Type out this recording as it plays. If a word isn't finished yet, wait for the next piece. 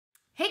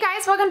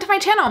guys, welcome to my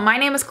channel. My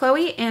name is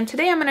Chloe and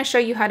today I'm going to show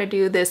you how to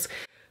do this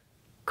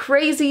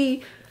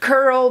crazy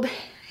curled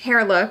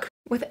hair look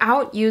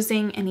without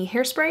using any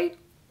hairspray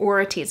or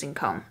a teasing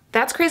comb.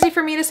 That's crazy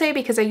for me to say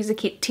because I use a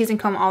teasing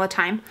comb all the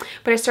time,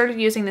 but I started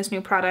using this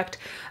new product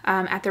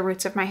at the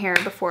roots of my hair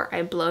before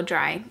I blow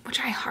dry, which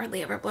I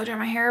hardly ever blow dry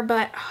my hair,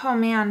 but oh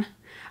man,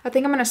 I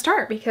think I'm going to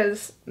start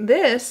because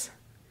this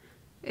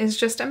is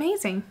just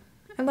amazing.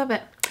 I love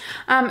it.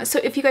 So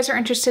if you guys are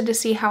interested to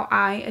see how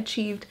I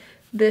achieved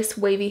this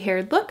wavy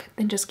haired look,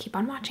 then just keep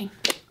on watching.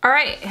 All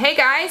right, hey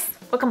guys,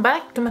 welcome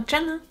back to my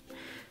channel.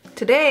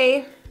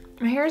 Today,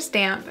 my hair is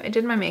damp. I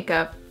did my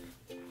makeup.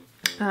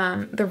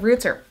 The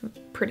roots are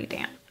pretty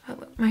damp. Oh,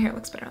 look, my hair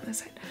looks better on this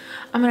side.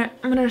 I'm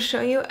gonna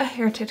show you a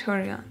hair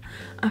tutorial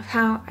of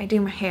how I do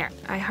my hair.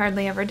 I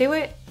hardly ever do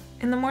it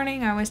in the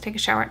morning. I always take a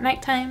shower at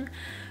nighttime.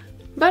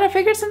 But I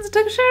figured since I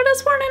took a shower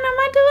this morning, I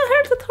might do a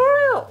hair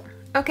tutorial.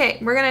 Okay,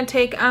 we're gonna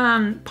take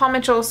Paul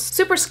Mitchell's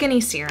Super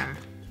Skinny Serum.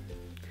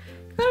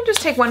 I'm gonna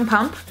just take one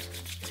pump,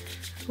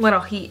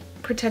 little heat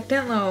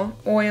protectant, little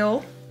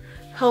oil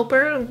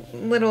helper,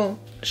 little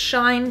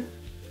shine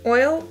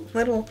oil,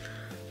 little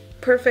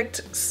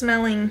perfect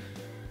smelling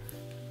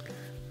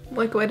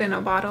liquid in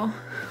a bottle.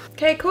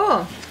 Okay,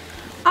 cool,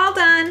 all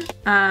done.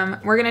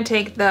 We're gonna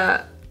take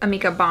the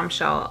Amika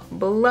Bombshell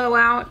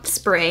Blowout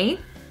spray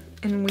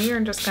and we are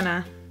just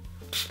gonna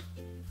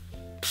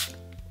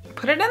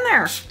put it in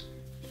there.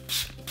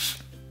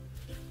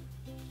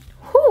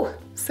 Whew.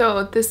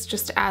 So this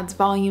just adds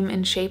volume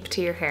and shape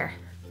to your hair.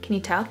 Can you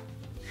tell?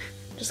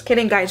 Just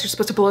kidding, guys. You're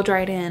supposed to blow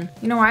dry it in.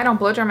 You know why I don't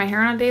blow dry my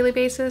hair on a daily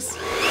basis?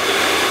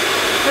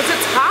 Because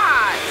it's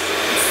hot.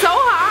 It's so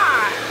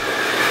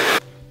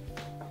hot.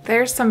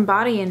 There's some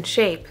body and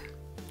shape.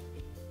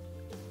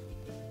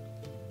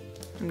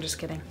 I'm just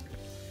kidding.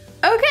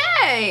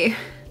 Okay.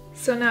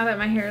 So now that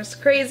my hair is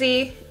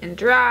crazy and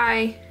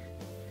dry,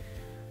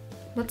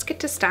 let's get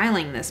to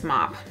styling this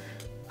mop.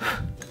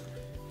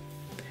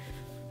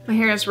 My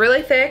hair is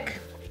really thick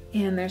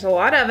and there's a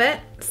lot of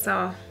it,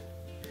 so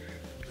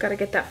gotta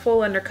get that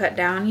full undercut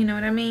down, you know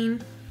what I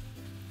mean?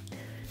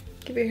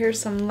 Give your hair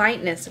some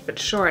lightness if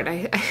it's short.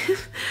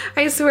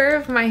 I swear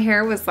if my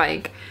hair was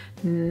like,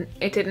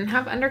 it didn't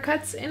have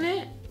undercuts in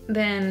it,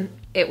 then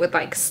it would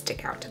like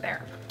stick out to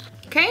there.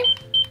 Okay?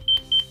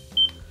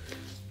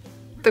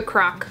 The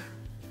Croc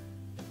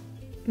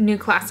New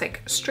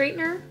Classic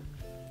Straightener.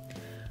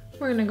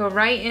 We're gonna go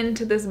right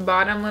into this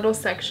bottom little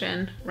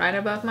section right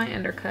above my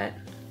undercut.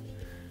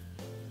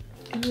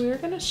 And we're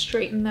gonna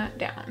straighten that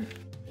down.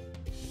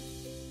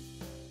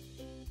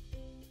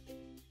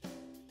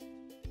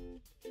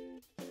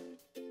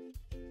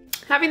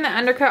 Having the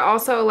undercut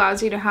also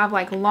allows you to have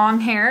like long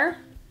hair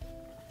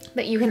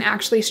that you can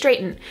actually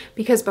straighten,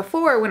 because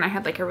before when I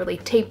had like a really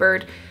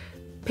tapered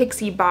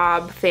pixie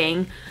bob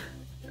thing,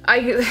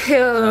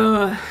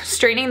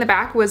 straightening the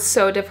back was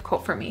so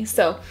difficult for me.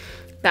 So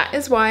that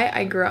is why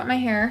I grew out my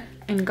hair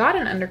and got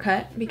an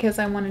undercut, because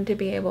I wanted to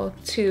be able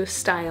to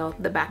style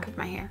the back of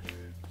my hair.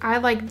 I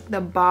like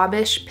the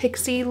bobbish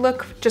pixie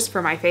look just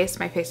for my face.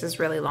 My face is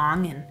really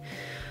long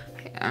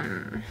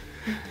and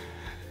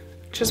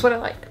just what I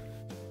like.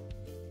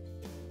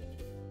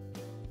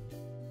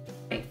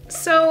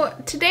 So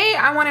today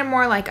I wanted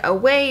more like a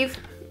wave,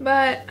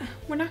 but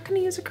we're not gonna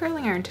use a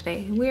curling iron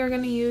today. We are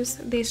gonna use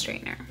the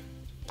straightener.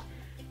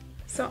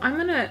 So I'm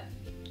gonna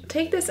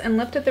take this and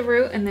lift at the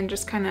root and then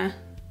just kind of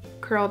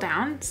curl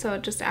down. So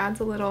it just adds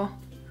a little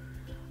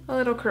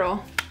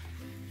curl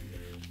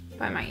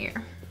by my ear.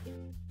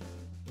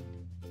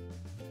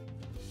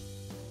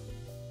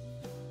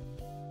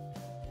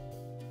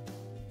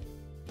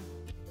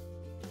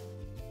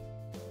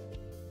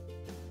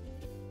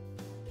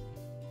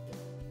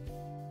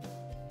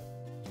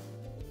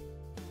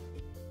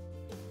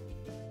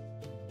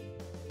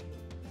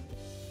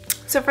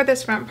 So for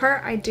this front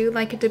part, I do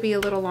like it to be a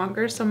little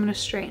longer, so I'm gonna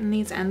straighten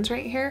these ends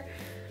right here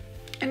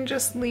and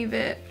just leave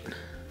it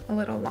a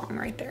little long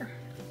right there.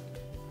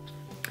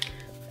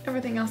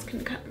 Everything else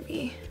can kind of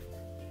be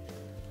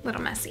a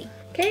little messy.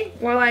 Okay,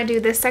 while I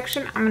do this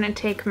section, I'm gonna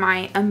take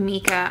my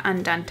Amika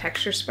Undone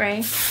texture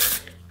spray.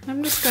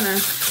 I'm just gonna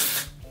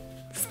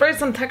spray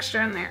some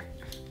texture in there.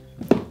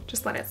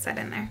 Just let it set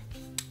in there.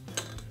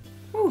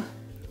 Ooh,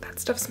 that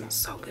stuff smells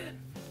so good.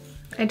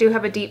 I do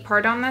have a deep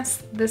part on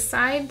this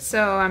side,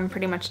 so I'm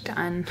pretty much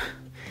done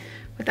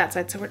with that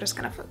side. So we're just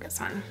gonna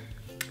focus on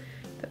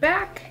the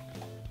back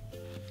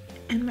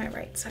and my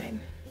right side.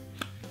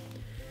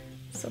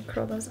 So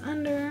curl those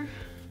under.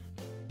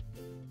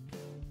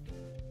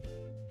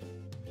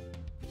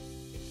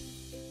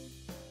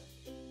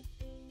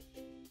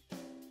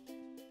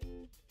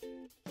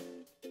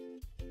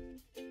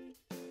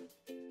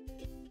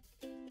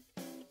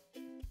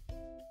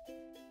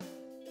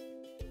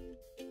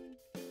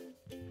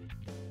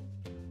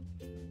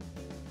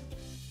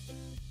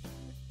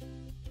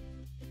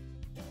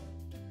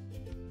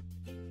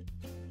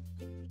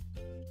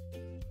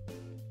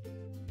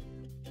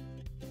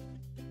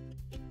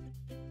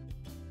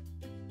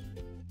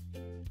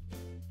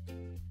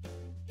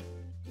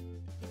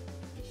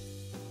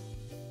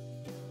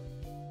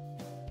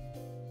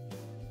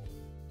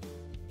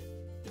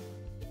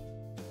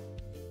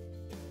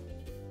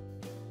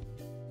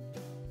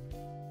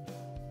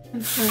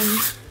 And then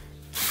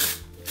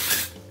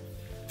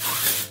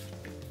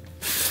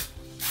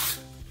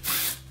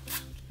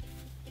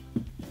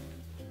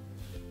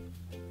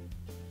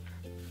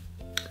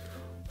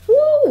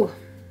woo!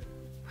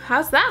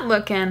 How's that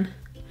looking?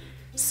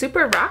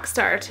 Super rock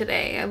star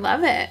today. I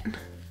love it.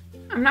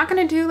 I'm not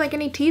gonna do like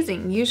any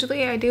teasing.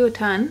 Usually I do a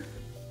ton.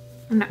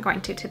 I'm not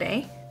going to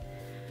today.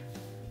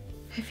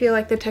 I feel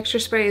like the texture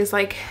spray is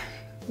like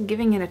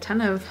giving it a ton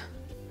of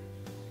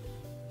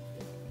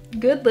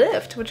good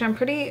lift, which I'm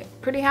pretty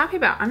happy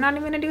about. I'm not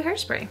even gonna do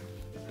hairspray.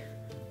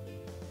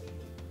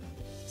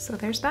 So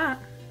there's that.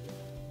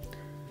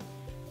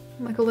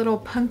 Like a little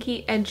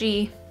punky,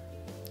 edgy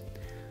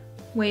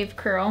wave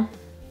curl.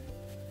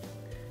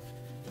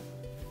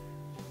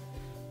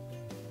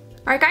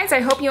 Alright guys, I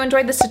hope you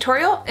enjoyed this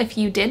tutorial. If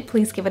you did,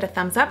 please give it a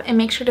thumbs up and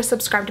make sure to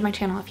subscribe to my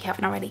channel if you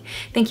haven't already.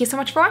 Thank you so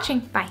much for watching.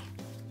 Bye.